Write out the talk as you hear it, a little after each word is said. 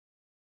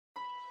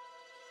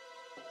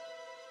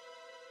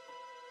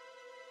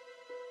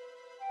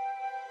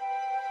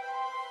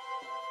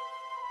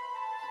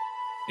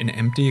An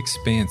empty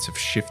expanse of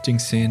shifting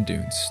sand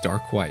dunes,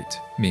 stark white,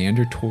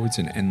 meander towards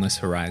an endless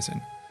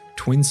horizon.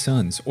 Twin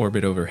suns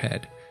orbit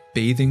overhead,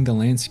 bathing the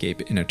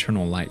landscape in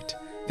eternal light.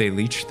 They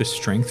leach the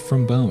strength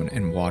from bone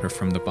and water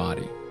from the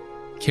body.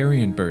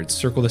 Carrion birds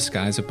circle the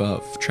skies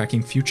above,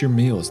 tracking future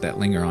meals that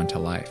linger onto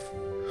life.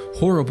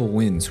 Horrible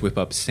winds whip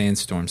up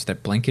sandstorms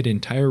that blanket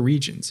entire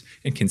regions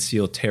and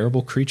conceal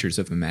terrible creatures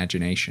of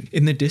imagination.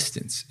 In the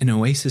distance, an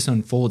oasis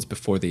unfolds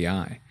before the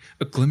eye,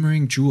 a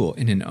glimmering jewel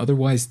in an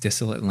otherwise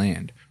desolate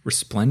land,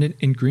 resplendent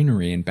in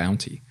greenery and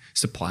bounty,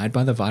 supplied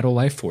by the vital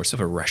life force of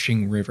a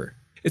rushing river.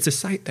 It's a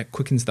sight that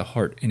quickens the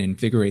heart and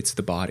invigorates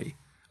the body,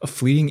 a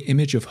fleeting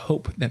image of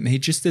hope that may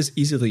just as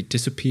easily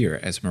disappear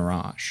as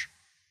mirage.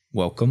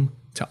 Welcome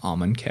to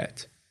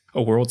Amonkhet,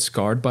 a world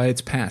scarred by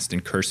its past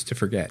and cursed to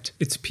forget.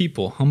 Its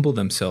people humble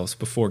themselves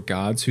before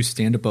gods who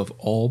stand above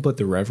all but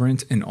the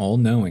reverent and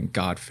all-knowing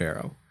God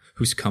Pharaoh,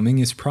 whose coming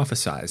is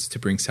prophesied to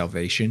bring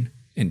salvation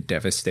and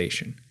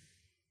devastation.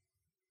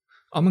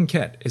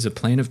 Amonkhet is a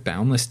plain of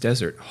boundless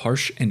desert,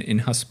 harsh and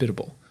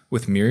inhospitable,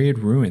 with myriad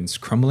ruins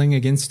crumbling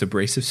against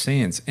abrasive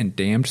sands and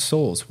damned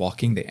souls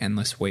walking the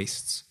endless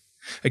wastes.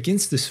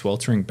 Against this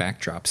sweltering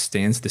backdrop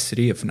stands the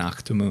city of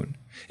Nakhtamun,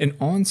 an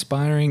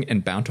awe-inspiring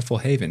and bountiful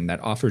haven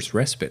that offers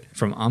respite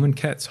from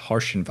Amonkhet's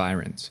harsh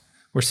environs,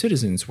 where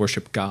citizens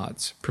worship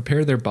gods,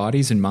 prepare their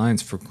bodies and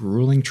minds for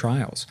grueling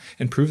trials,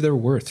 and prove their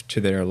worth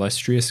to their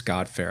illustrious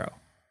god Pharaoh.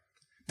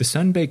 The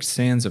sun-baked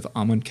sands of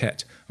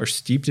Amonkhet are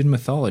steeped in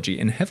mythology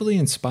and heavily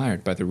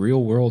inspired by the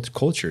real-world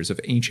cultures of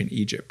ancient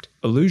Egypt,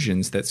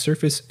 allusions that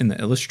surface in the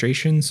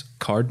illustrations,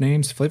 card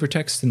names, flavor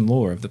text, and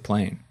lore of the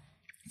plain.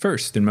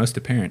 First and most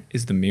apparent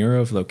is the mirror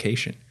of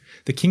location.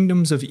 The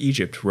kingdoms of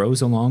Egypt rose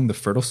along the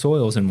fertile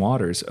soils and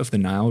waters of the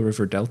Nile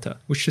River Delta,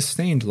 which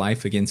sustained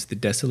life against the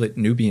desolate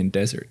Nubian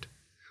desert.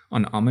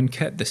 On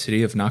Amonkhet, the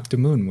city of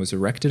Nakhtamun was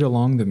erected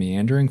along the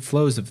meandering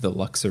flows of the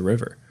Luxor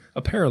River,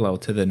 a parallel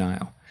to the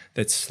Nile,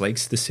 that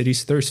slakes the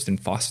city's thirst and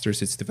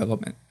fosters its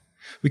development.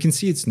 We can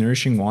see its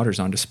nourishing waters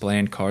on display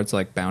in cards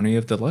like Bounty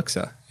of the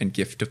Luxor and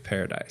Gift of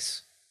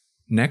Paradise.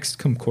 Next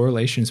come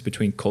correlations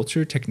between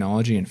culture,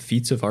 technology, and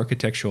feats of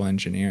architectural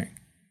engineering.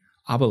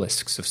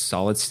 Obelisks of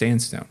solid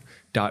sandstone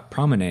dot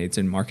promenades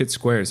and market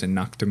squares in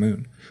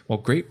Nakhtamun, while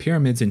great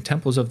pyramids and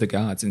temples of the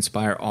gods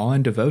inspire awe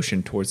and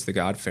devotion towards the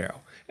god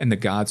Pharaoh and the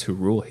gods who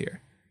rule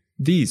here.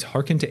 These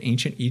hearken to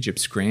ancient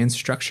Egypt's grand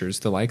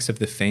structures, the likes of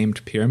the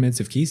famed pyramids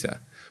of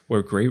Giza,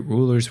 where great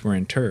rulers were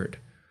interred,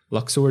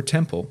 Luxor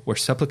Temple, where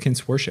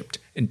supplicants worshipped,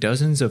 and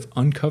dozens of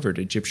uncovered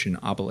Egyptian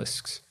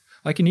obelisks.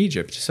 Like in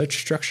Egypt, such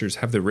structures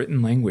have the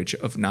written language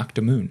of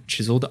Nakhtamun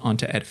chiseled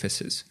onto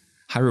edifices,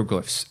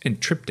 hieroglyphs, and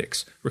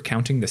triptychs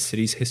recounting the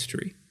city's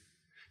history.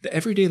 The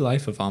everyday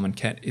life of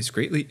Amonkhet is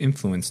greatly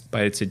influenced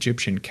by its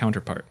Egyptian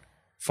counterpart.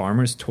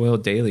 Farmers toil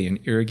daily in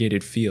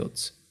irrigated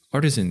fields,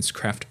 artisans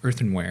craft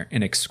earthenware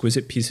and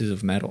exquisite pieces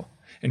of metal,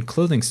 and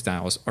clothing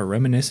styles are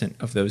reminiscent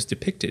of those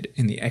depicted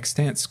in the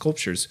extant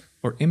sculptures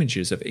or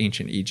images of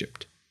ancient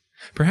Egypt.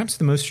 Perhaps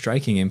the most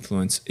striking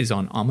influence is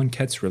on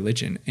Amonkhet's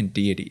religion and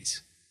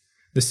deities.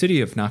 The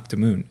city of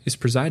Nakhtamun is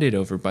presided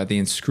over by the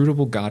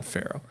inscrutable god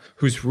Pharaoh,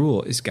 whose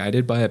rule is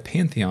guided by a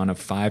pantheon of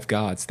 5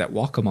 gods that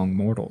walk among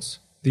mortals.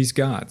 These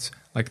gods,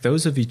 like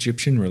those of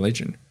Egyptian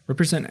religion,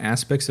 represent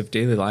aspects of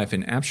daily life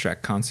and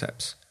abstract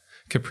concepts.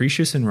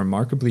 Capricious and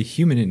remarkably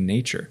human in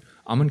nature,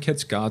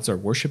 Amonkhet's gods are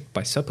worshipped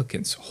by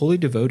supplicants wholly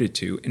devoted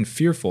to and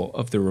fearful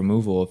of the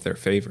removal of their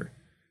favor.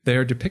 They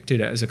are depicted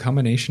as a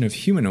combination of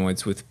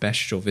humanoids with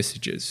bestial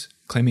visages,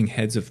 claiming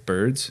heads of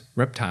birds,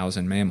 reptiles,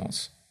 and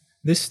mammals.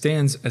 This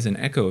stands as an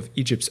echo of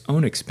Egypt's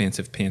own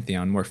expansive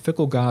pantheon where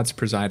fickle gods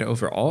preside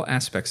over all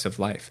aspects of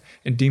life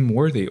and deem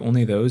worthy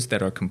only those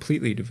that are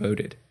completely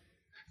devoted.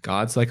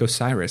 Gods like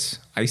Osiris,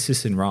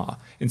 Isis, and Ra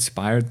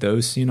inspired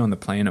those seen on the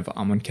plain of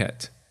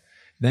Amonkhet.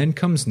 Then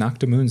comes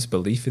Nakhtamun's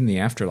belief in the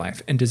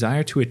afterlife and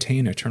desire to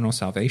attain eternal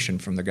salvation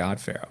from the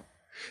god Pharaoh.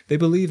 They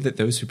believe that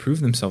those who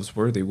prove themselves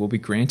worthy will be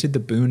granted the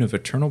boon of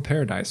eternal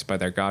paradise by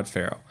their god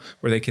Pharaoh,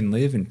 where they can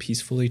live in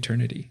peaceful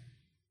eternity.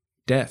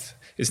 Death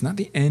is not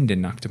the end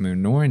in Nakhtamun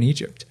nor in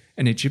Egypt,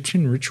 and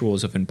Egyptian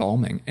rituals of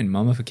embalming and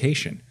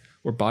mummification,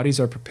 where bodies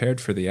are prepared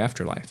for the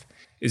afterlife,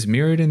 is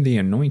mirrored in the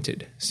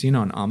anointed, seen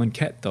on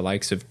Amonkhet, the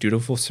likes of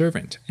dutiful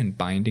servant and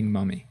binding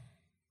mummy.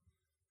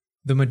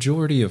 The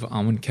majority of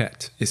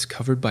Amonkhet is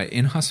covered by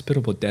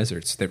inhospitable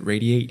deserts that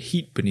radiate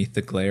heat beneath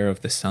the glare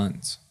of the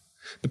suns.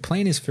 The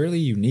plain is fairly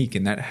unique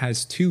in that it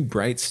has 2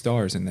 bright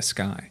stars in the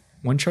sky.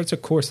 One charts a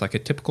course like a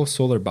typical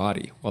solar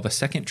body, while the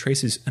second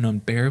traces an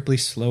unbearably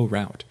slow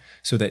route,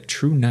 so that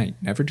true night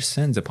never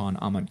descends upon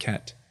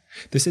Amonkhet.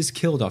 This has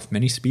killed off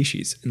many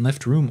species and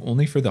left room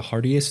only for the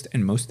hardiest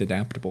and most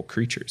adaptable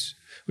creatures,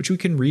 which we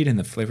can read in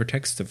the flavor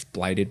text of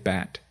Blighted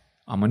Bat.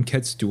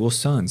 Amonkhet's dual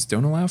suns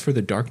don't allow for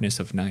the darkness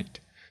of night,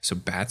 so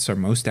bats are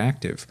most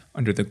active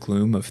under the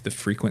gloom of the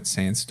frequent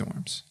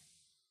sandstorms.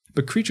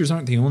 But creatures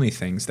aren't the only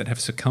things that have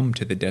succumbed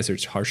to the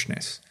desert's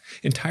harshness.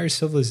 Entire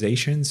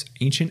civilizations,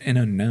 ancient and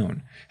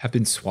unknown, have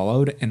been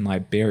swallowed and lie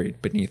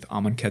buried beneath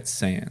Amonkhet's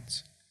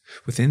sands.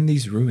 Within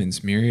these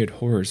ruins, myriad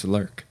horrors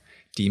lurk,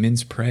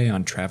 Demons prey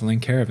on traveling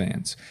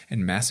caravans,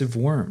 and massive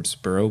worms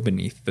burrow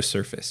beneath the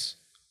surface.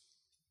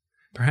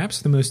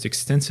 Perhaps the most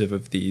extensive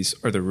of these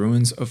are the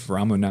ruins of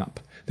Ramunap,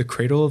 the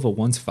cradle of a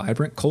once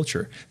vibrant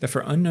culture that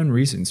for unknown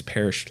reasons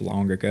perished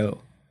long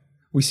ago.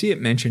 We see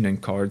it mentioned in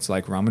cards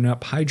like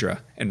Ramunap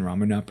Hydra and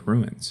Ramunap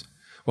Ruins,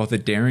 while the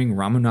daring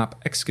Ramunap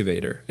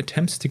excavator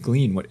attempts to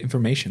glean what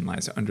information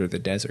lies under the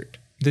desert.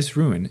 This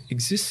ruin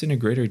exists in a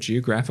greater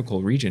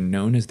geographical region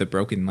known as the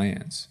Broken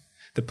Lands.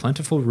 The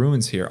plentiful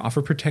ruins here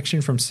offer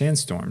protection from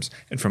sandstorms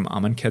and from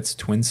Amonkhet's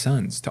twin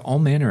suns to all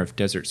manner of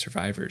desert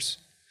survivors.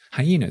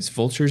 Hyenas,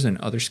 vultures, and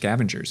other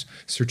scavengers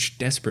search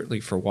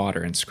desperately for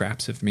water and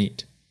scraps of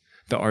meat.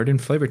 The art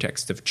and flavor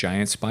text of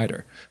Giant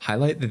Spider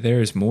highlight that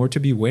there is more to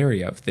be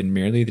wary of than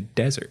merely the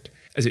desert,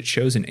 as it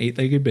shows an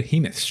 8-legged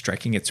behemoth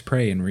striking its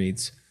prey and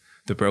reads,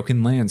 "The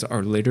broken lands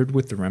are littered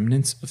with the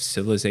remnants of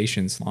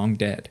civilizations long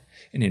dead,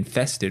 and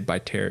infested by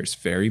terrors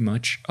very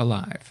much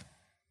alive."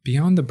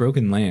 Beyond the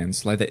broken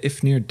lands lie the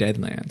Ifnir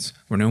Deadlands,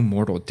 where no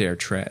mortal dare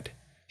tread.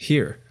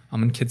 Here,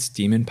 Amonkhet's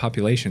demon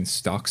population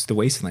stalks the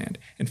wasteland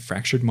and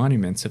fractured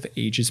monuments of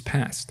ages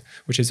past,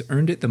 which has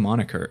earned it the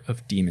moniker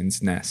of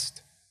Demon's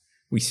Nest.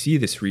 We see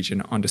this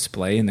region on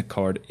display in the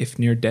card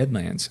Ifnir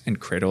Deadlands and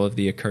Cradle of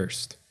the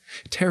Accursed.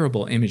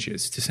 Terrible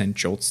images to send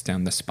jolts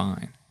down the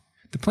spine.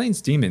 The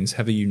plains demons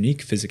have a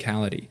unique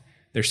physicality.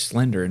 They're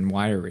slender and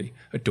wiry,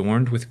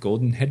 adorned with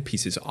golden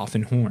headpieces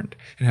often horned,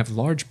 and have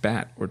large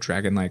bat or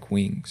dragon-like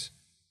wings.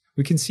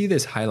 We can see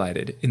this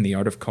highlighted in the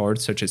art of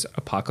cards such as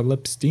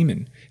Apocalypse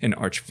Demon and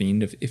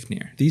Archfiend of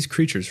Ifnir. These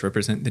creatures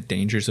represent the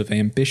dangers of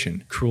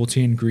ambition,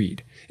 cruelty, and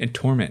greed, and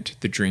torment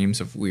the dreams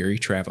of weary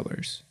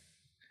travelers.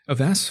 A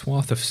vast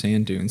swath of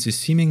sand dunes is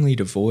seemingly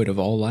devoid of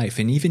all life,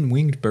 and even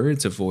winged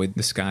birds avoid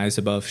the skies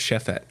above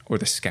Shefet or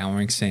the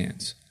scouring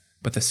sands.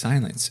 But the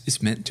silence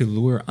is meant to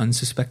lure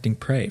unsuspecting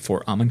prey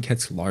for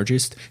Amonkhet's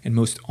largest and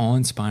most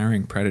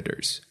awe-inspiring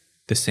predators,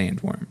 the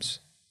sandworms.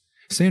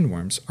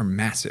 Sandworms are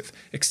massive,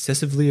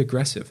 excessively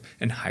aggressive,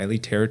 and highly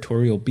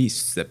territorial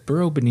beasts that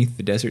burrow beneath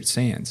the desert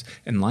sands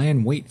and lie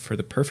in wait for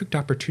the perfect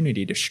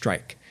opportunity to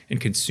strike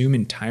and consume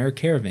entire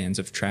caravans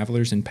of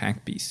travelers and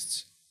pack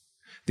beasts.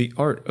 The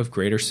art of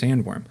Greater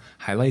Sandworm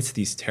highlights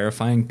these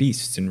terrifying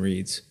beasts and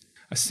reads,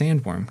 "A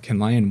sandworm can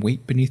lie in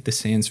wait beneath the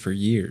sands for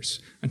years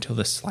until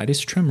the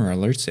slightest tremor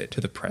alerts it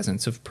to the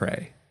presence of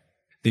prey.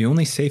 The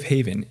only safe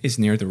haven is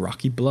near the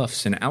rocky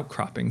bluffs and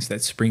outcroppings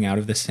that spring out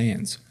of the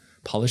sands,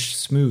 polished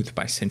smooth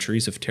by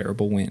centuries of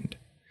terrible wind.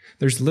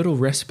 There's little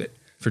respite,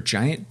 for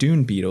giant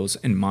dune beetles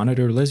and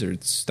monitor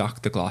lizards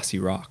stalk the glossy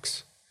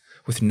rocks.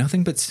 With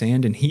nothing but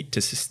sand and heat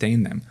to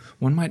sustain them,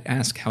 one might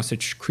ask how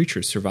such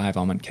creatures survive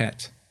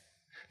Amonkhet.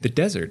 The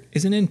desert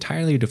isn't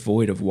entirely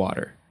devoid of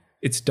water.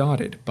 It's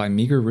dotted by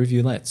meager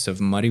rivulets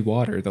of muddy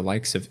water the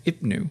likes of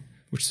Ipnu,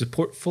 which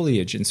support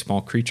foliage and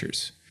small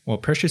creatures, while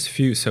precious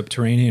few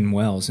subterranean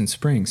wells and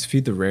springs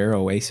feed the rare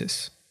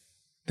oasis.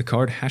 The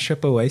card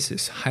Hashep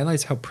Oasis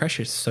highlights how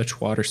precious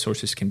such water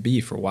sources can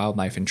be for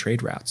wildlife and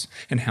trade routes,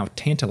 and how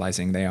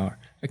tantalizing they are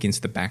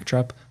against the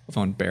backdrop of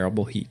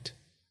unbearable heat.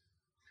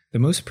 The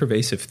most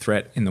pervasive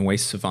threat in the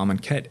wastes of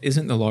Amonkhet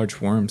isn't the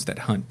large worms that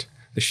hunt,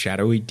 the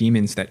shadowy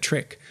demons that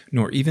trick,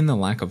 nor even the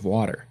lack of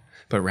water,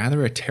 but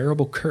rather a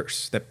terrible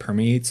curse that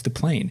permeates the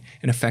plain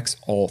and affects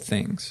all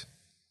things.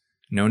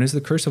 Known as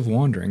the Curse of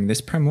Wandering,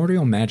 this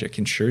primordial magic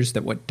ensures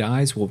that what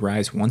dies will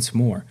rise once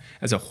more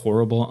as a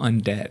horrible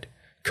undead,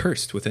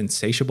 cursed with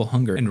insatiable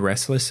hunger and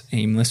restless,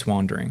 aimless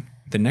wandering.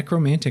 The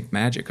necromantic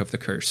magic of the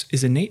curse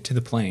is innate to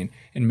the plane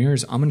and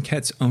mirrors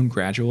Amonkhet's own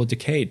gradual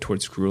decay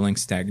towards grueling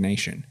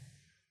stagnation.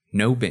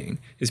 No being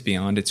is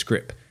beyond its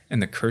grip,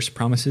 and the curse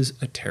promises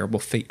a terrible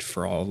fate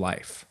for all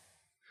life.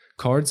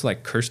 Cards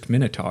like Cursed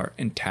Minotaur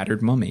and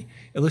Tattered Mummy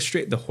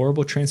illustrate the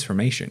horrible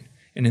transformation,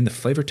 and in the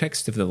flavor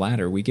text of the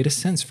latter we get a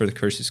sense for the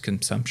curse's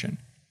consumption.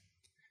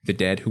 The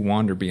dead who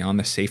wander beyond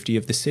the safety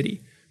of the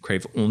city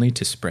crave only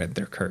to spread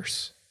their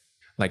curse.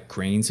 Like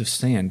grains of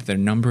sand, their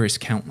number is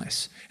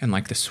countless, and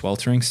like the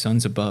sweltering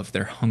suns above,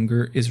 their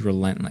hunger is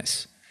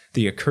relentless.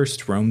 The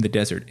accursed roam the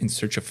desert in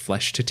search of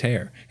flesh to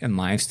tear and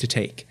lives to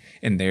take,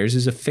 and theirs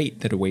is a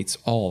fate that awaits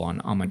all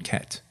on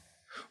Amonkhet.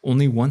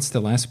 Only once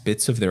the last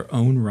bits of their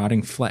own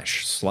rotting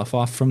flesh slough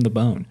off from the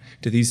bone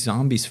do these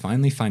zombies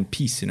finally find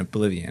peace in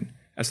oblivion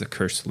as the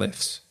curse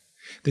lifts.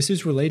 This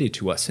is related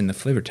to us in the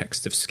flavor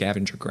text of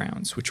Scavenger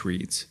Grounds, which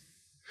reads,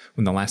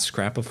 "When the last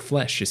scrap of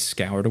flesh is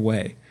scoured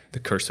away, the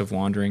curse of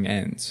wandering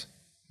ends.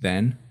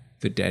 Then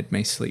the dead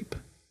may sleep."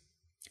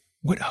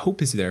 What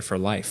hope is there for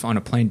life on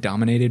a plain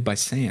dominated by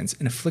sands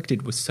and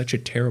afflicted with such a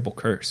terrible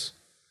curse?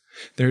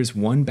 There is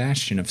one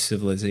bastion of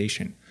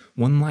civilization,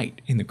 one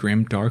light in the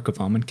grim dark of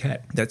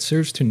Amonkhet that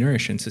serves to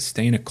nourish and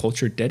sustain a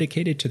culture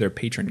dedicated to their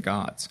patron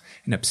gods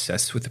and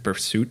obsessed with the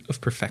pursuit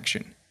of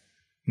perfection.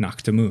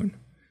 Naktamun,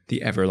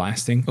 the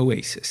everlasting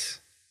oasis.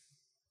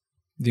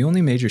 The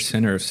only major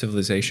center of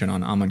civilization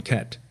on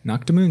Amonkhet,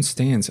 Naktamun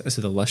stands as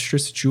a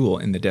lustrous jewel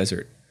in the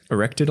desert,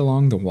 erected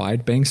along the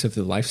wide banks of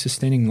the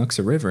life-sustaining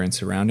Luxa River and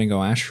surrounding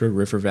Oashra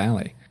River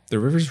Valley. The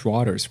river's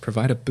waters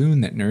provide a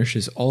boon that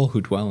nourishes all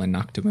who dwell in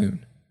Naktamun.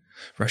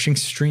 Rushing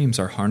streams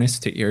are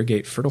harnessed to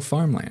irrigate fertile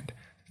farmland.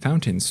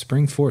 Fountains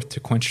spring forth to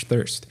quench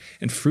thirst,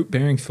 and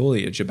fruit-bearing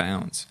foliage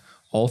abounds.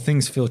 All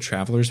things fill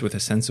travelers with a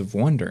sense of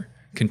wonder,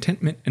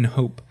 contentment, and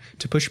hope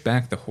to push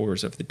back the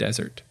horrors of the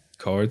desert.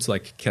 Cards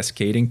like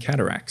cascading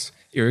cataracts,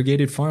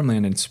 irrigated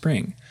farmland in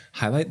spring,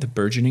 highlight the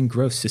burgeoning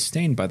growth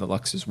sustained by the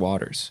Lux's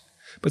waters.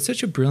 But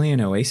such a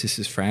brilliant oasis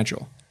is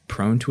fragile,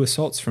 prone to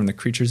assaults from the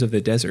creatures of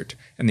the desert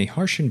and the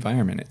harsh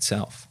environment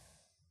itself.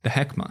 The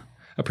Hekma,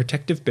 a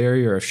protective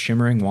barrier of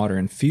shimmering water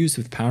infused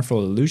with powerful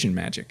illusion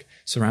magic,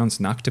 surrounds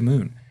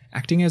Naktamun,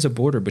 acting as a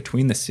border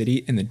between the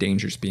city and the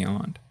dangers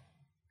beyond.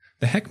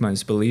 The Hekma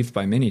is believed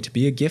by many to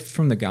be a gift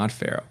from the god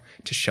pharaoh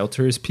to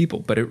shelter his people,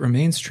 but it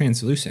remains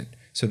translucent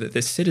so that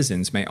the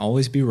citizens may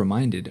always be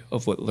reminded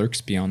of what lurks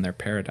beyond their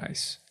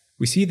paradise.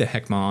 We see the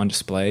Hekma on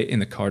display in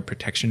the card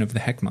Protection of the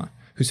Hekma,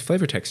 whose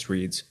flavortext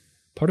reads,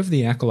 "Part of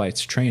the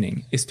acolyte's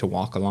training is to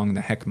walk along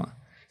the Hekma,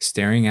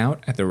 staring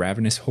out at the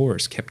ravenous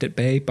horrors kept at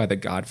bay by the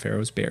god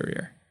pharaoh's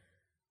barrier."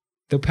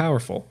 Though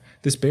powerful,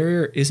 this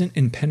barrier isn't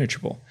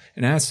impenetrable,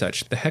 and as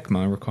such, the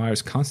Hekma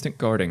requires constant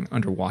guarding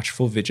under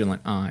watchful,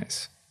 vigilant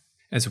eyes.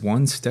 As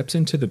one steps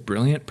into the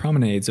brilliant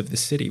promenades of the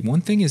city,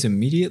 one thing is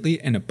immediately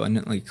and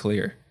abundantly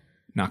clear.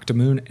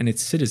 Naktamun and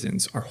its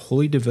citizens are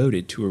wholly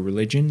devoted to a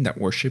religion that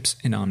worships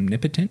an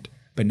omnipotent,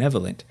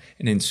 benevolent,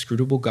 and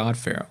inscrutable god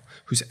pharaoh,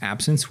 whose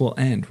absence will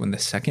end when the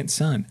second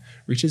sun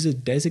reaches a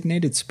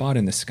designated spot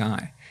in the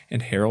sky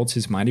and heralds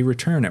his mighty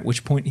return, at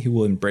which point he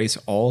will embrace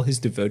all his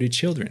devoted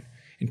children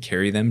and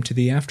carry them to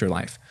the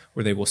afterlife,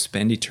 where they will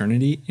spend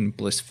eternity in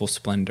blissful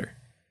splendor.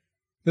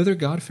 Though their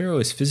god pharaoh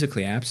is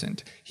physically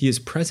absent, he is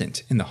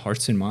present in the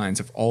hearts and minds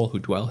of all who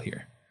dwell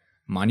here.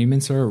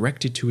 Monuments are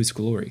erected to his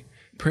glory,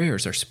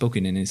 prayers are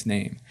spoken in his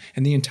name,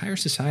 and the entire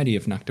society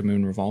of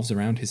Naktamun revolves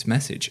around his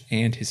message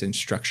and his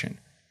instruction.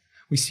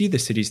 We see the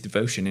city's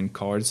devotion in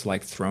cards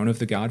like Throne of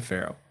the God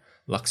Pharaoh,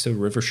 Luxa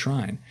River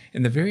Shrine,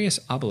 and the various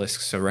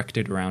obelisks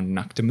erected around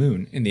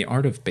Naktamun in the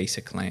art of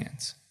basic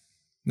lands.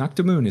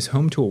 Naktamun is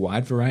home to a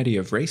wide variety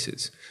of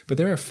races, but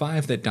there are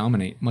 5 that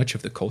dominate much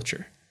of the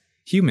culture.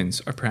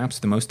 Humans are perhaps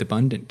the most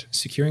abundant,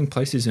 securing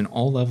places in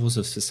all levels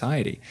of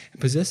society and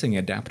possessing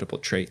adaptable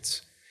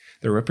traits.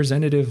 They're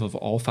representative of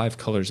all 5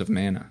 colors of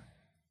mana.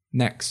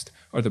 Next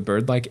are the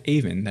bird-like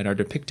Aven that are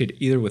depicted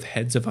either with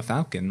heads of a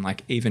falcon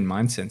like Aven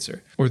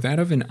Mindcensor, or that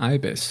of an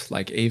ibis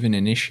like Aven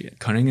Initiate.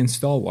 Cunning and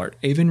stalwart,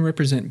 Aven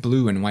represent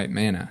blue and white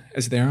mana,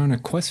 as they are on a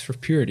quest for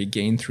purity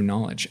gained through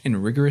knowledge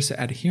and rigorous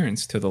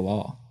adherence to the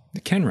law.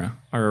 The Kenra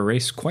are a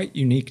race quite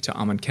unique to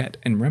Amonkhet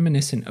and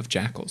reminiscent of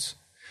jackals.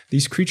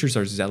 These creatures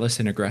are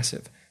zealous and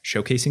aggressive,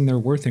 showcasing their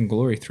worth and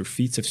glory through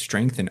feats of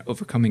strength and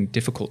overcoming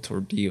difficult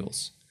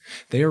ordeals.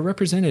 They are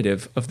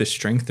representative of the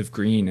strength of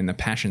green and the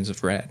passions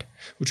of red,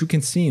 which we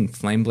can see in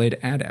Flameblade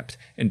Adept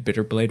and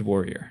Bitterblade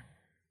Warrior.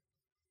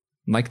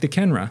 Like the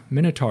Kenra,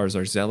 Minotaurs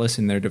are zealous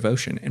in their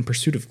devotion and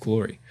pursuit of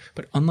glory,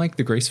 but unlike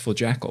the graceful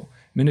jackal,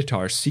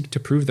 Minotaurs seek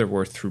to prove their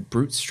worth through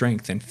brute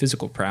strength and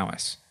physical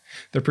prowess.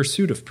 Their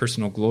pursuit of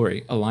personal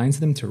glory aligns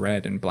them to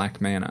red and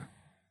black mana.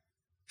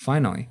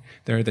 Finally,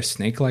 there are the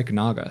snake-like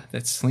Naga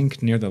that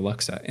slink near the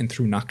Luxa and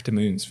through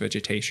Naktamun's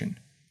vegetation.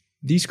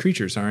 These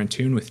creatures are in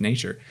tune with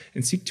nature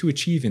and seek to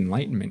achieve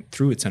enlightenment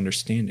through its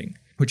understanding,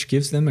 which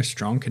gives them a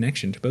strong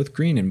connection to both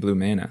green and blue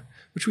mana,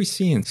 which we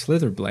see in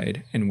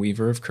Slitherblade and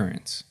Weaver of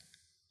Currents.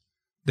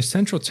 The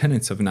central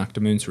tenets of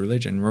Naktamun's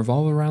religion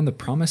revolve around the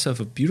promise of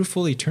a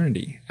beautiful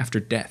eternity after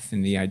death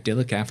in the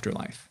idyllic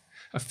afterlife,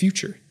 a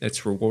future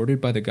that's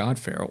rewarded by the god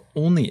pharaoh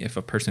only if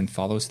a person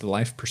follows the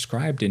life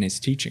prescribed in his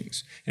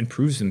teachings and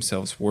proves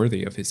themselves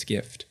worthy of his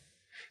gift.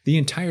 The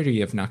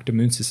entirety of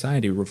Naktamun's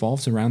society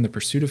revolves around the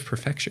pursuit of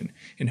perfection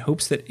in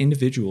hopes that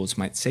individuals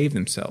might save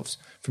themselves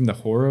from the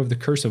horror of the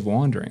curse of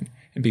wandering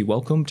and be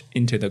welcomed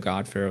into the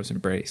god pharaoh's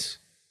embrace.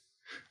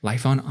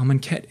 Life on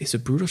Amonkhet is a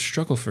brutal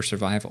struggle for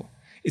survival.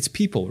 Its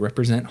people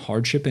represent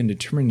hardship and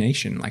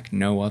determination like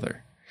no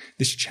other.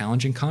 This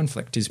challenging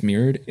conflict is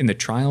mirrored in the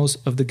trials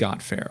of the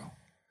god pharaoh.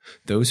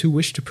 Those who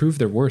wish to prove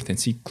their worth and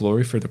seek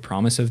glory for the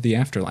promise of the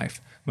afterlife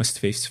must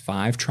face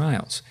 5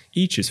 trials.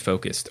 Each is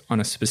focused on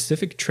a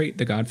specific trait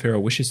the god pharaoh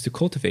wishes to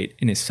cultivate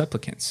in his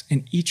supplicants,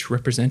 and each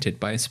represented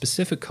by a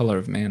specific color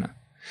of mana.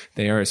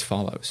 They are as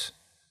follows: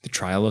 the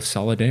trial of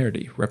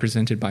solidarity,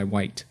 represented by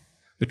white;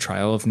 the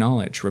trial of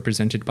knowledge,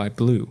 represented by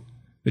blue;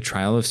 the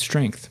trial of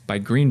strength, by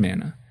green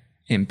mana;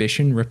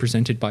 ambition,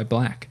 represented by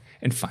black;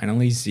 and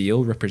finally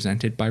zeal,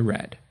 represented by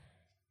red.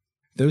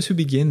 Those who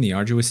begin the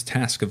arduous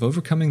task of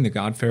overcoming the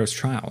god pharaoh's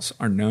trials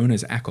are known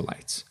as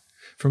acolytes.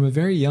 From a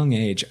very young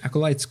age,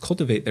 acolytes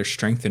cultivate their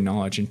strength and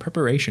knowledge in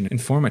preparation and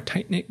form a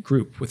tight-knit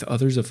group with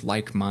others of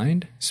like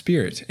mind,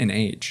 spirit, and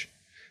age.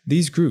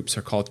 These groups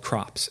are called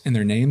crops, and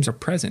their names are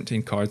present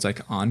in cards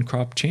like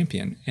On-Crop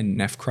Champion and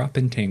Nef-Crop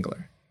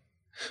Entangler.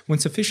 When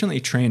sufficiently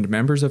trained,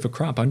 members of a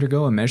crop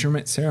undergo a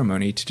measurement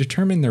ceremony to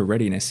determine their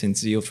readiness and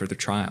zeal for the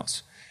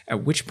trials,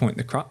 at which point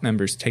the crop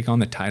members take on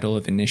the title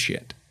of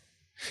Initiate.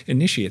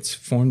 Initiates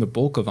form the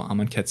bulk of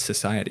Amonkhet's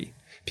society,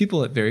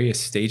 people at various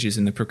stages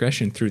in the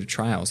progression through the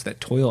trials that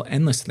toil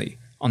endlessly,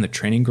 on the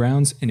training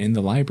grounds and in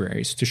the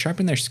libraries to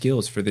sharpen their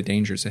skills for the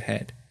dangers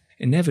ahead.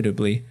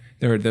 Inevitably,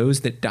 there are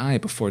those that die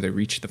before they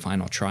reach the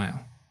final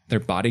trial, their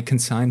body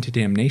consigned to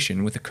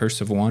damnation with the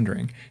curse of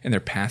wandering, and their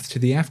path to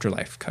the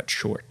afterlife cut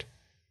short.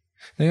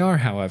 They are,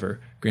 however,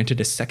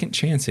 granted a second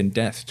chance in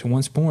death to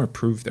once more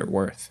prove their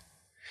worth.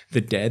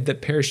 The dead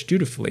that perish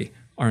dutifully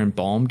are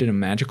embalmed in a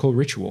magical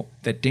ritual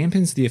that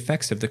dampens the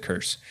effects of the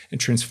curse and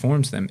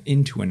transforms them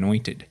into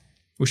anointed,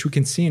 which we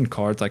can see in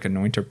cards like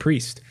Anointer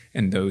Priest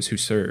and Those Who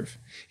Serve,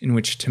 in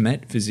which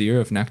Temet, Vizier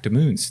of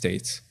Naktamun,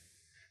 states,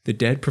 "The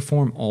dead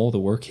perform all the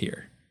work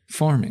here,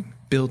 farming,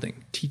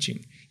 building,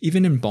 teaching,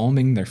 even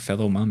embalming their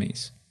fellow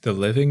mummies. The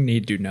living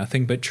need do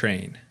nothing but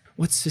train.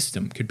 What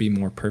system could be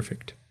more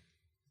perfect?"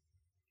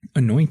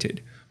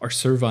 Anointed are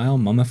servile,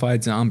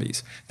 mummified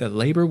zombies that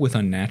labor with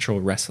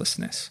unnatural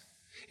restlessness.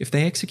 If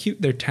they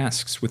execute their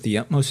tasks with the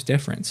utmost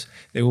deference,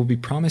 they will be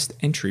promised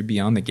entry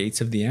beyond the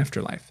gates of the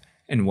afterlife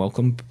and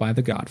welcomed by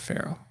the God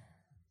Pharaoh.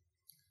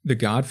 The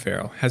God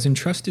Pharaoh has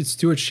entrusted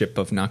stewardship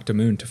of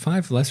Naktamun to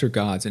 5 lesser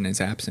gods in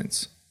his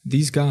absence.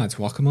 These gods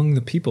walk among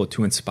the people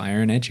to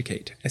inspire and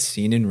educate, as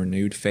seen in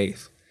renewed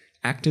faith,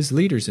 act as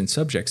leaders and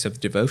subjects of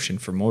devotion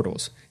for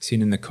mortals,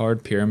 seen in the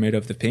card pyramid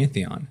of the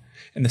Pantheon,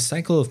 and the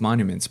cycle of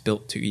monuments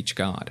built to each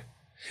god,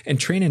 and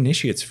train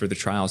initiates for the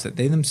trials that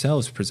they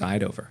themselves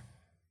preside over.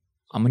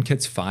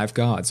 Amonkhet's 5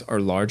 gods are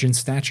large in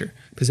stature,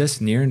 possess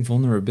near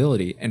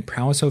invulnerability, and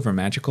prowess over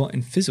magical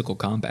and physical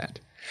combat.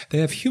 They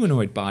have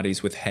humanoid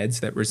bodies with heads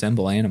that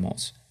resemble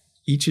animals.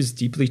 Each is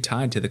deeply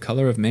tied to the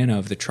color of mana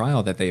of the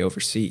trial that they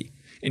oversee,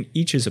 and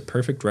each is a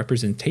perfect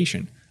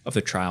representation of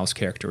the trial's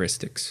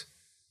characteristics.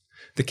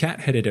 The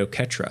cat-headed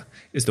Oketra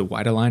is the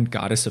white-aligned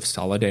goddess of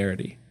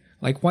solidarity.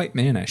 Like white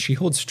mana, she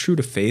holds true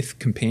to faith,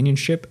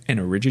 companionship, and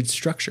a rigid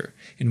structure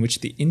in which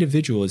the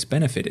individual is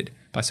benefited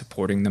by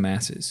supporting the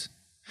masses.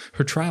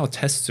 Her trial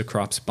tests a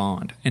crop's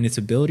bond and its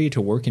ability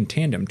to work in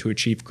tandem to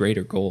achieve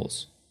greater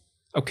goals.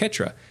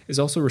 Oketra is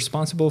also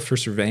responsible for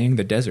surveying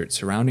the desert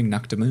surrounding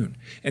Naktamun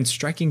and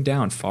striking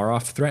down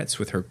far-off threats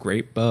with her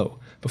great bow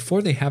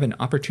before they have an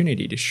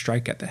opportunity to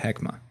strike at the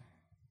Hekma.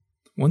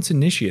 Once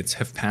initiates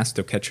have passed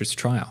Oketra's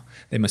trial,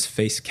 they must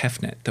face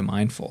Kefnet the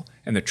Mindful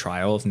and the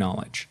Trial of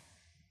Knowledge.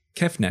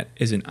 Kefnet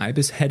is an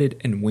ibis-headed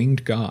and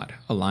winged god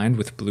aligned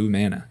with blue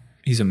mana.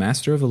 He's a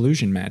master of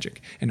illusion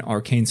magic and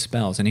arcane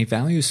spells, and he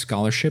values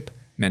scholarship,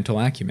 mental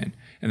acumen,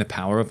 and the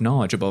power of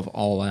knowledge above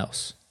all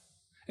else.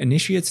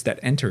 Initiates that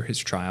enter his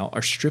trial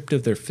are stripped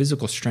of their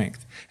physical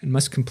strength and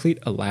must complete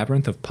a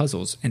labyrinth of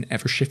puzzles and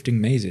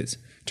ever-shifting mazes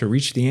to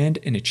reach the end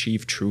and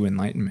achieve true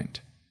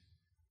enlightenment.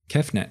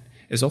 Kefnet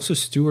is also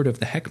steward of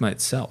the Hekma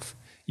itself,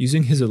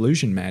 using his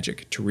illusion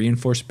magic to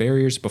reinforce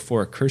barriers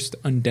before a cursed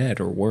undead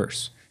or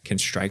worse can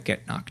strike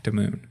at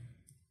Naktamun.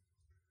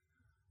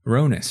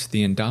 Ronus,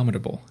 the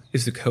Indomitable,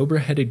 is the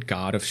cobra-headed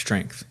god of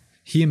strength.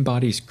 He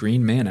embodies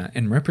green mana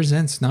and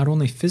represents not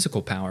only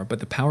physical power but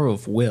the power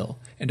of will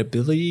and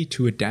ability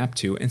to adapt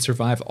to and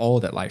survive all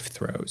that life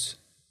throws.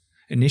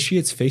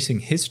 Initiates facing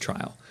his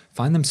trial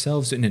find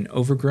themselves in an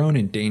overgrown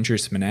and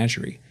dangerous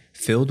menagerie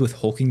filled with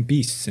hulking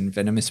beasts and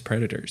venomous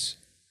predators.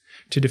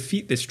 To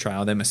defeat this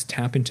trial, they must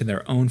tap into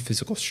their own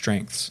physical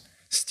strengths,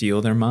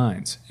 steel their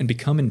minds, and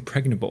become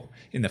impregnable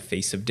in the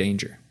face of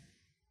danger.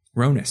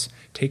 Ronus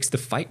takes the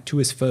fight to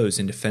his foes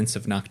in defense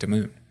of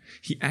Naktamun.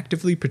 He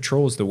actively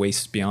patrols the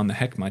wastes beyond the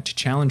Hekma to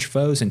challenge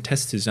foes and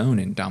test his own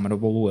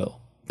indomitable will.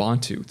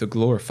 Bantu, the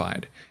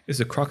Glorified, is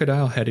the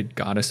crocodile-headed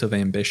goddess of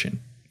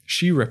ambition.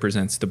 She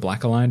represents the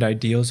black-aligned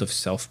ideals of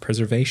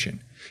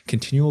self-preservation,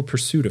 continual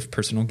pursuit of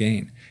personal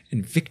gain,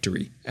 and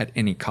victory at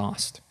any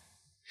cost.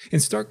 In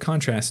stark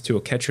contrast to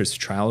Oketra's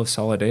trial of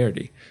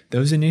solidarity,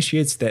 those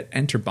initiates that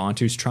enter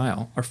Bantu's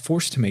trial are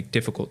forced to make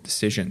difficult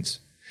decisions,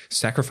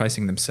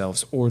 sacrificing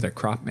themselves or their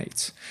crop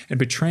mates, and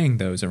betraying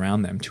those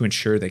around them to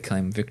ensure they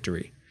claim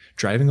victory,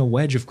 driving a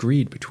wedge of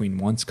greed between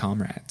one's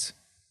comrades.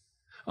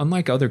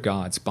 Unlike other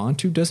gods,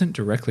 Bantu doesn't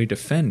directly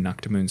defend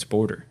Naktamun's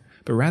border,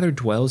 but rather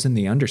dwells in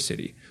the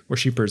Undercity, where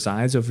she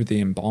presides over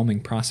the embalming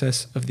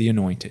process of the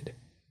anointed.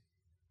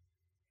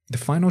 The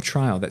final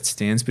trial that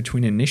stands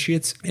between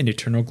initiates and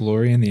eternal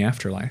glory in the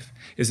afterlife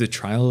is the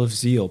trial of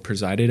zeal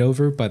presided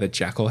over by the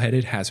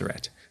jackal-headed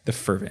Hazaret, the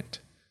Fervent.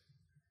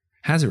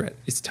 Hazaret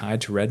is tied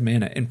to red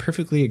mana and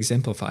perfectly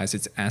exemplifies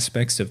its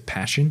aspects of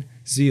passion,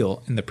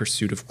 zeal, and the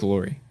pursuit of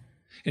glory.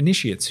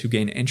 Initiates who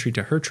gain entry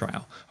to her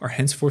trial are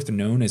henceforth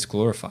known as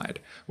glorified,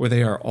 where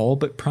they are all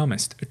but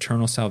promised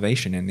eternal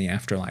salvation in the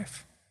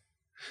afterlife.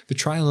 The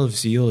trial of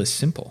zeal is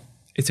simple.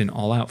 It's an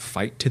all-out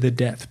fight to the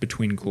death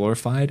between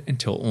glorified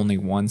until only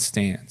one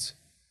stands.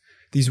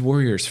 These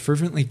warriors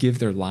fervently give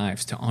their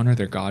lives to honor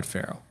their god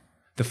pharaoh.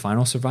 The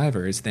final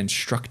survivor is then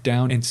struck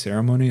down in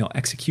ceremonial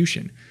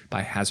execution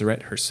by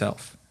Hazaret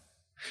herself.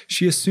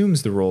 She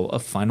assumes the role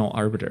of final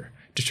arbiter,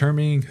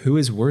 determining who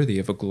is worthy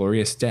of a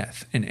glorious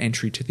death and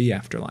entry to the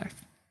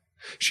afterlife.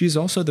 She is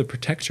also the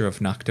protector of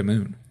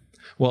Naktamun.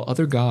 While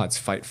other gods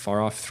fight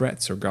far-off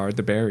threats or guard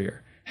the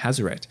barrier,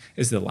 Hazaret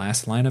is the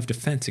last line of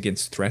defense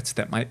against threats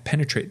that might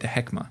penetrate the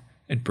Hekma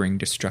and bring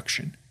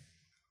destruction.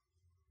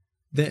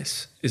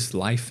 This is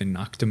life in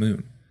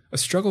Naktamun, a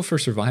struggle for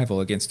survival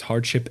against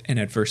hardship and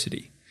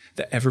adversity,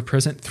 the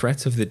ever-present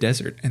threats of the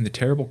desert and the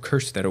terrible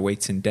curse that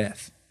awaits in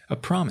death, a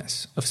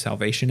promise of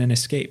salvation and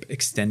escape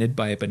extended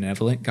by a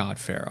benevolent god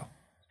pharaoh.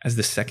 As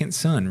the second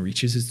sun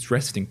reaches its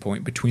resting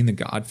point between the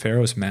god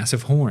pharaoh's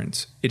massive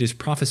horns, it is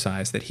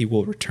prophesied that he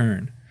will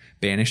return,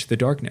 banish the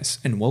darkness,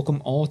 and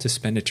welcome all to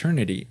spend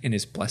eternity in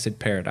his blessed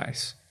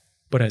paradise.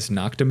 But as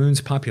Naktamun's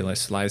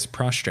populace lies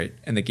prostrate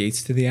and the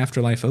gates to the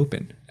afterlife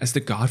open, as the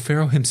god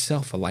pharaoh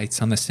himself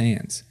alights on the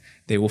sands,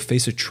 they will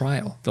face a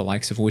trial the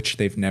likes of which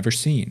they've never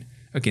seen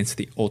against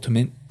the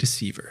ultimate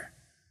deceiver.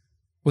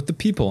 What the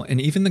people and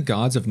even the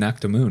gods of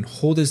Naktamun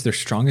hold as their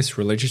strongest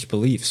religious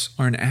beliefs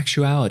are in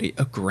actuality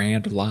a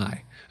grand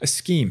lie, a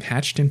scheme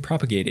hatched and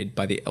propagated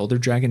by the elder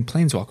dragon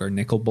planeswalker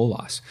Nicol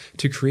Bolas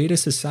to create a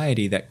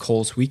society that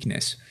culls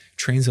weakness,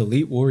 trains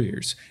elite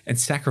warriors, and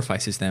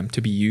sacrifices them to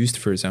be used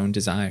for his own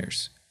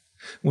desires.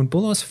 When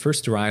Bolas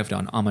first arrived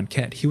on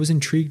Amonkhet, he was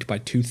intrigued by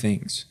two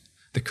things: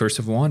 the curse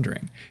of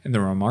wandering and the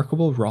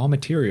remarkable raw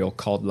material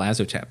called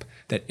Lazotep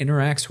that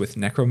interacts with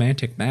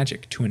necromantic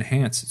magic to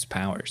enhance its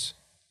powers.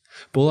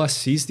 Bolas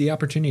seized the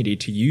opportunity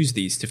to use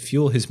these to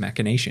fuel his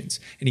machinations,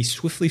 and he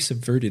swiftly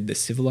subverted the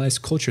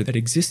civilized culture that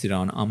existed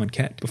on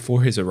Amonkhet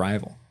before his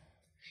arrival.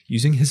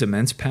 Using his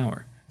immense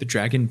power, the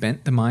dragon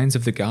bent the minds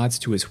of the gods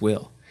to his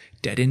will,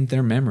 deadened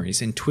their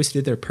memories, and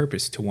twisted their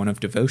purpose to one of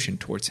devotion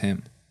towards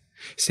him.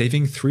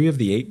 Saving 3 of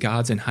the 8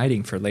 gods in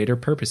hiding for later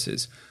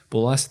purposes,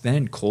 Bolas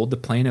then culled the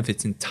plane of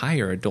its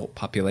entire adult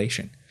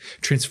population,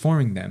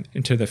 transforming them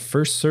into the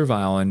first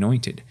servile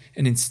anointed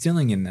and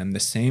instilling in them the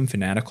same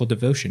fanatical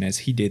devotion as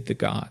he did the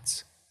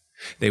gods.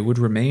 They would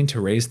remain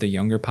to raise the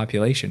younger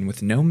population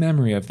with no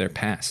memory of their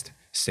past,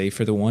 save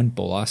for the one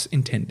Bolas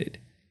intended.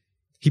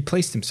 He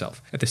placed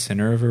himself at the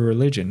center of a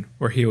religion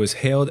where he was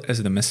hailed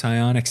as the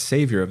messianic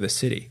savior of the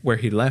city, where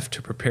he left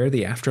to prepare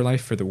the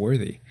afterlife for the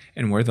worthy,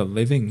 and where the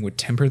living would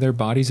temper their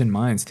bodies and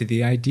minds to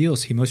the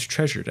ideals he most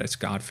treasured as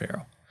god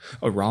pharaoh,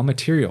 a raw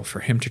material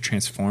for him to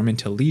transform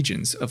into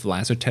legions of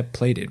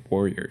Lazotep-plated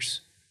warriors.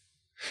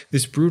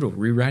 This brutal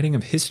rewriting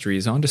of history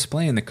is on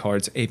display in the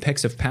cards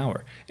Apex of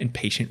Power and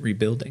Patient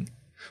Rebuilding,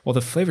 while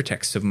the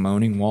flavortext of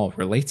Moaning Wall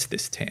relates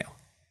this tale.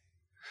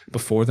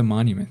 Before the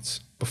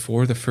monuments,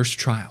 before the first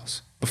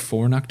trials,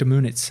 before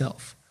Naktamun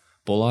itself,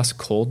 Bolas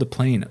culled the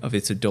plane of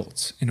its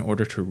adults in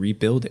order to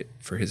rebuild it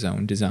for his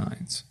own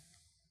designs.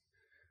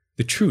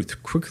 The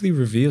truth quickly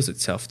reveals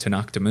itself to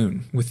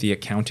Naktamun with the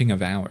accounting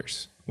of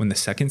hours. When the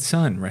second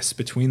sun rests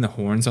between the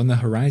horns on the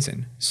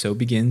horizon, so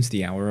begins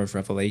the hour of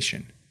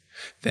revelation.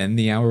 Then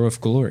the hour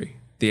of glory,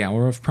 the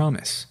hour of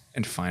promise,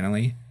 and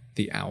finally,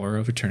 the hour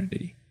of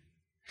eternity.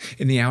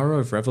 In the hour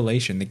of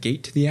revelation, the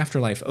gate to the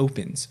afterlife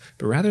opens,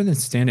 but rather than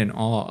stand in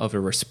awe of a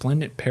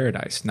resplendent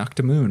paradise,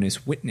 Naktamun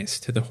is witness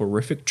to the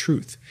horrific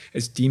truth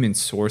as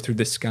demons soar through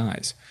the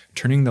skies,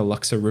 turning the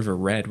Luxa River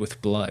red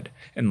with blood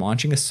and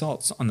launching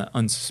assaults on the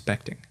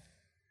unsuspecting.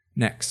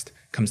 Next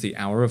comes the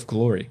hour of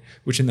glory,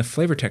 which in the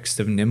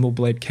flavortext of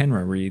Nimbleblade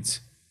Kenra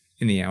reads,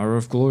 "In the hour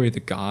of glory, the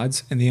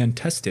gods and the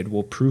untested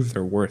will prove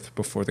their worth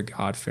before the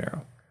god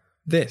pharaoh."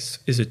 This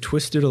is a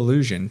twisted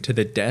allusion to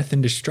the death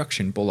and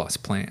destruction Bolas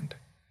planned.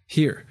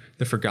 Here,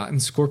 the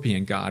forgotten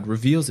scorpion god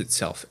reveals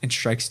itself and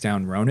strikes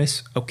down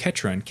Ronus,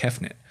 Oketra, and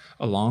Kefnet,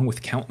 along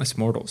with countless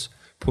mortals,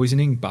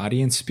 poisoning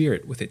body and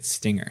spirit with its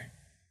stinger.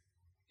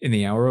 In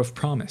the hour of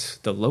promise,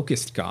 the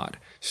locust god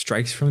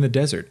strikes from the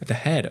desert at the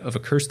head of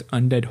accursed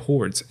undead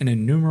hordes and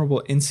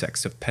innumerable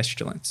insects of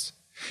pestilence.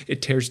 It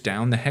tears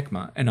down the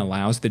Hekma and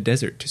allows the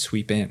desert to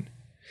sweep in.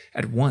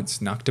 At once,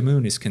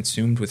 Naktamun is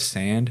consumed with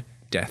sand,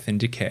 death, and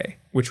decay,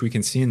 which we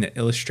can see in the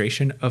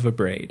illustration of a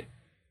braid.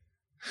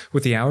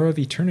 With the hour of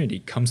eternity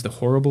comes the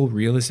horrible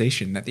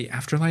realization that the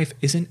afterlife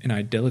isn't an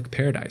idyllic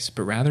paradise,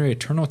 but rather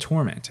eternal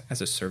torment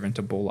as a servant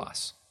of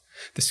Bolas.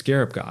 The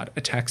Scarab god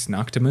attacks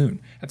Naktamun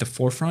at the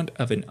forefront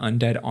of an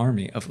undead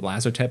army of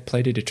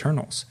Lazotep-plated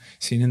Eternals,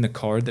 seen in the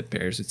card that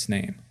bears its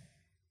name.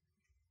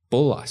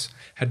 Bolas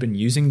had been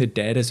using the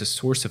dead as a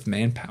source of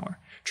manpower,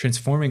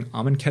 transforming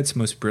Amonkhet's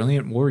most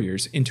brilliant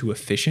warriors into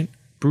efficient,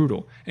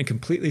 brutal, and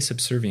completely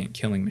subservient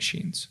killing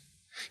machines.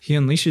 He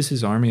unleashes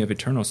his army of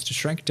Eternals to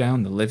strike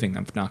down the living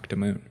of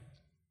Naktamun.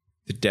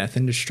 The death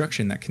and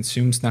destruction that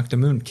consumes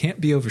Naktamun can't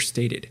be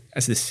overstated,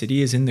 as the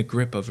city is in the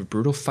grip of a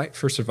brutal fight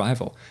for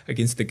survival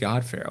against the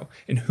god pharaoh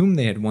in whom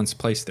they had once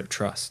placed their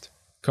trust.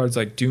 Cards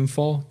like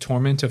Doomfall,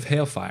 Torment of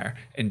Hailfire,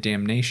 and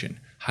Damnation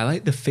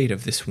highlight the fate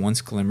of this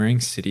once glimmering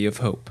city of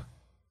hope.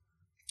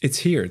 It's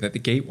here that the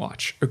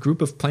Gatewatch, a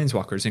group of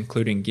planeswalkers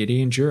including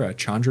Gideon Jura,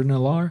 Chandra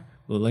Nalar,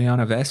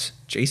 Liliana Vess,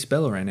 Jace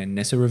Beleren, and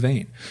Nissa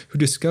Ravane, who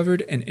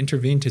discovered and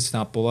intervened to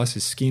stop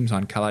Bolas' schemes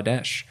on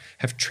Kaladesh,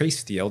 have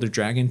traced the Elder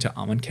Dragon to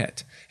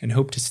Amonkhet and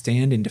hope to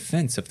stand in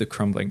defense of the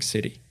crumbling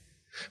city.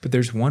 But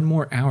there's one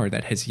more hour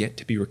that has yet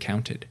to be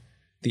recounted,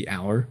 the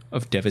hour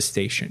of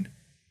devastation.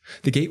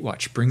 The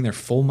Gatewatch bring their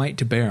full might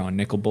to bear on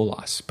Nicol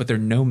Bolas, but they're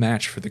no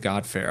match for the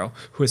god pharaoh,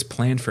 who has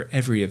planned for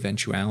every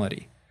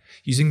eventuality.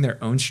 Using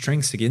their own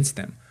strengths against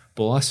them,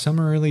 Bolas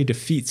summarily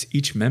defeats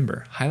each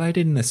member, highlighted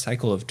in the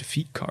cycle of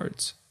defeat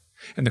cards.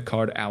 And the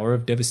card Hour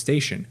of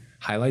Devastation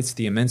highlights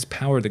the immense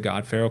power the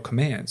God Pharaoh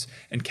commands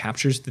and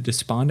captures the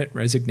despondent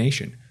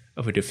resignation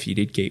of a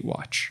defeated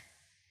Gatewatch.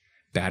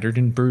 Battered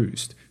and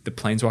bruised, the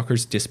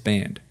Planeswalkers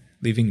disband,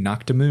 leaving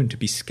Noctamoon to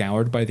be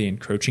scoured by the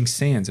encroaching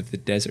sands of the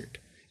desert,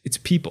 its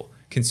people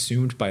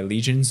consumed by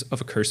legions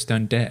of accursed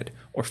undead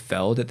or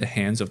felled at the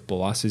hands of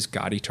Bolas's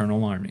God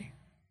Eternal army.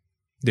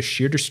 The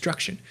sheer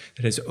destruction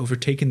that has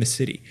overtaken the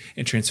city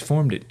and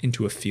transformed it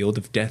into a field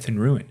of death and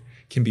ruin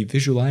can be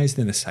visualized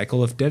in the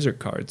cycle of desert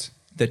cards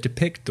that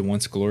depict the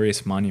once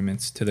glorious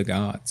monuments to the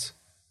gods.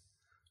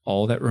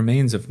 All that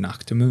remains of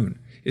Noctamoon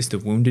is the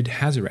wounded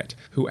Hazaret,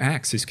 who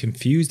acts as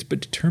confused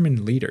but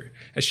determined leader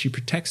as she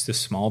protects the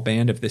small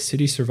band of the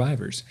city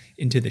survivors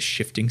into the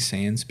shifting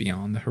sands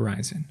beyond the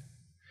horizon.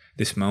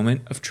 This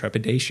moment of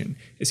trepidation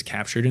is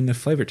captured in the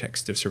flavor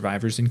text of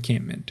Survivor's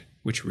Encampment,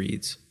 which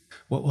reads,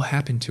 "What will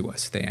happen to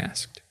us?" they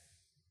asked.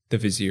 The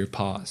Vizier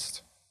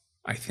paused.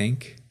 I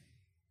think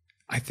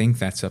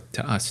that's up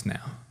to us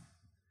now."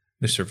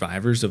 The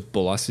survivors of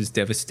Bolas's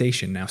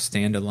devastation now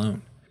stand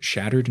alone,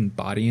 shattered in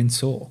body and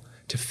soul,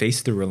 to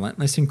face the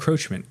relentless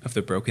encroachment of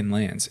the Broken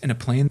Lands in a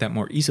plan that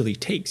more easily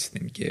takes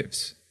than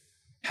gives.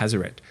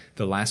 Hazaret,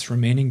 the last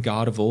remaining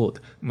god of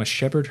old, must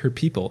shepherd her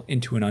people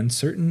into an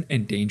uncertain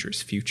and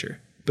dangerous future.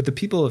 But the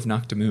people of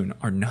Noctamoon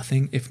are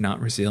nothing if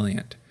not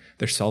resilient.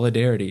 Their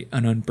solidarity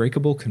and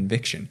unbreakable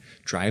conviction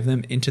drive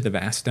them into the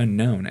vast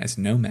unknown as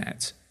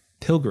nomads,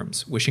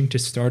 pilgrims wishing to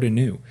start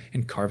anew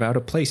and carve out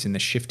a place in the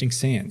shifting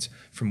sands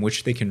from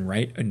which they can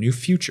write a new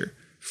future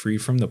free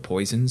from the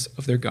poisons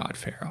of their god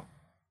Pharaoh.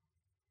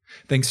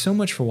 Thanks so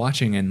much for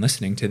watching and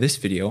listening to this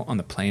video on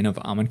the plane of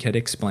Amonkhet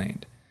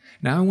Explained.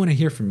 Now I want to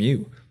hear from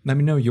you. Let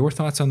me know your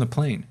thoughts on the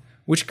plane.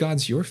 Which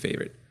god's your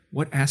favorite?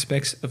 What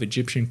aspects of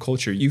Egyptian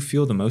culture you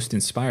feel the most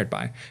inspired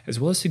by, as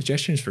well as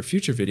suggestions for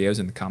future videos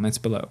in the comments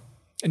below.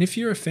 And if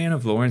you're a fan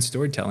of lore and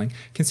storytelling,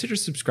 consider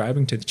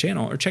subscribing to the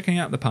channel or checking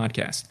out the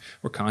podcast,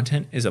 where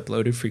content is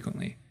uploaded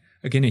frequently.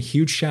 Again, a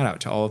huge shout out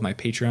to all of my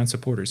Patreon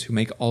supporters who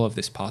make all of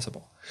this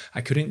possible.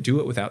 I couldn't do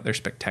it without their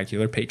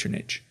spectacular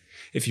patronage.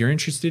 If you're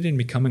interested in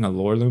becoming a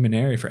lore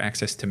luminary for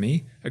access to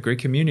me, a great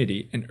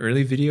community, and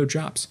early video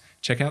drops,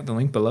 check out the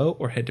link below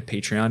or head to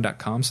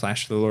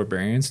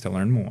patreon.com/thelorebrarians to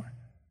learn more.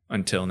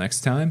 Until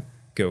next time,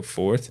 go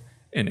forth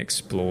and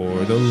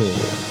explore the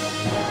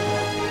lore.